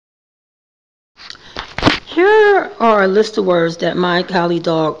Here are a list of words that my collie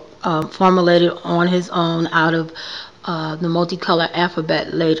dog formulated on his own out of the multicolored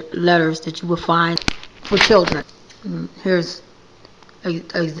alphabet letters that you will find for children. Here's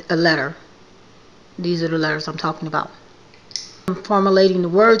a letter. These are the letters I'm talking about. I'm formulating the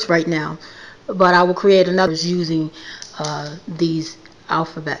words right now, but I will create another using these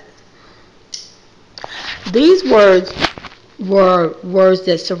alphabet. These words were words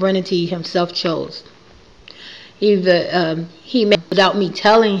that Serenity himself chose. He made without me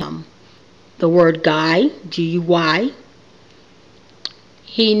telling him the word guy, G-U-Y.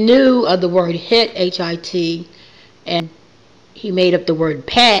 He knew of the word hit, H-I-T, and he made up the word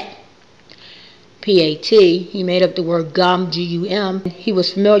pat, P-A-T. He made up the word gum, G-U-M. He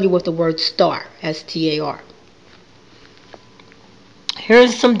was familiar with the word star, S-T-A-R.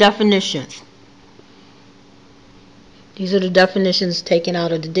 Here's some definitions. These are the definitions taken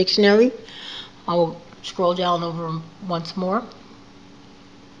out of the dictionary. I will scroll down over them once more.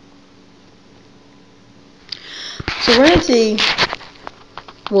 Serenity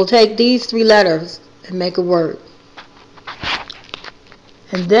will take these three letters and make a word.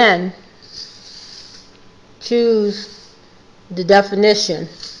 And then choose the definition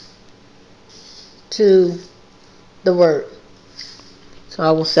to the word. So I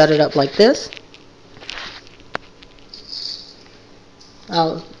will set it up like this.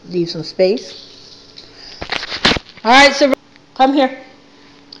 I'll leave some space. Alright, so come here.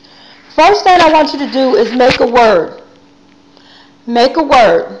 First thing I want you to do is make a word. Make a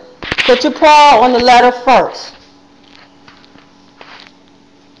word. Put your paw on the letter first.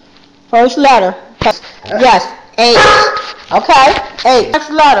 First letter. Yes, H. Okay, H. Next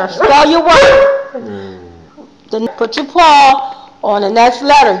letter. Spell your word. Then put your paw on the next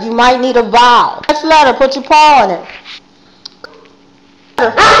letter. You might need a vowel. Next letter, put your paw on it.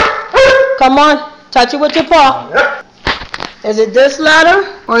 Come on, touch it with your paw. Is it this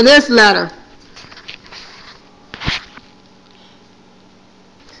letter or this letter?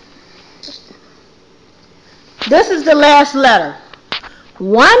 This is the last letter.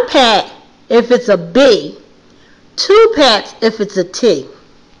 One pat if it's a B. Two pats if it's a T.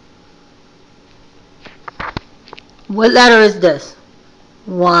 What letter is this?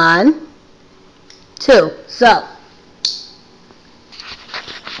 1, 2. So,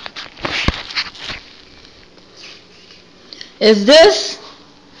 is this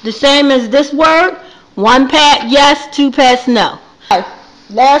the same as this word? One pat, yes. Two pats, no.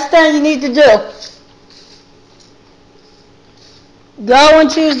 Last thing you need to do. Go and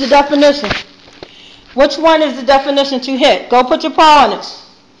choose the definition. Which one is the definition to hit? Go put your paw on it.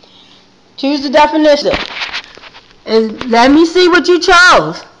 Choose the definition. Let me see what you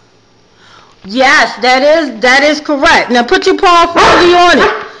chose. Yes, that is correct. Now put your paw firmly on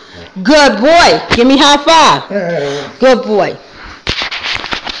it. Good boy. Give me high five. Good boy.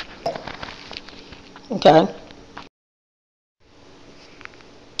 Okay.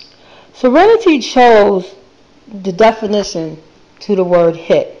 Serenity chose the definition to the word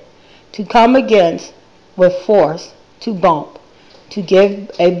hit. To come against with force, to bump, to give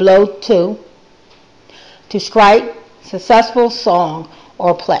a blow to strike, successful song,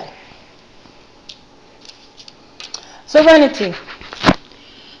 or play. Serenity.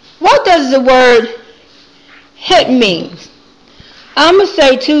 What does the word hit mean? I'm going to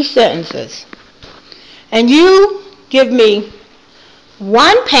say 2 sentences. And you give me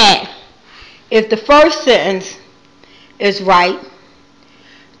one pat if the first sentence is right.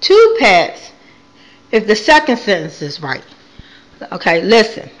 2 pats if the second sentence is right. Okay,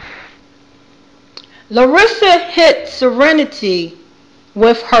 listen. Larissa hit Serenity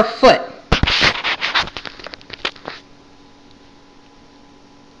with her foot.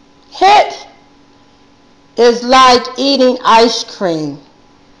 Hit is like eating ice cream.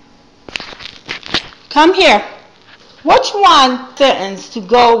 Come here. Which one sentence to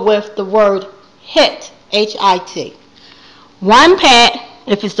go with the word hit, H-I-T? One pat.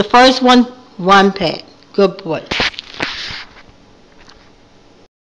 If it's the first one, one pat. Good boy.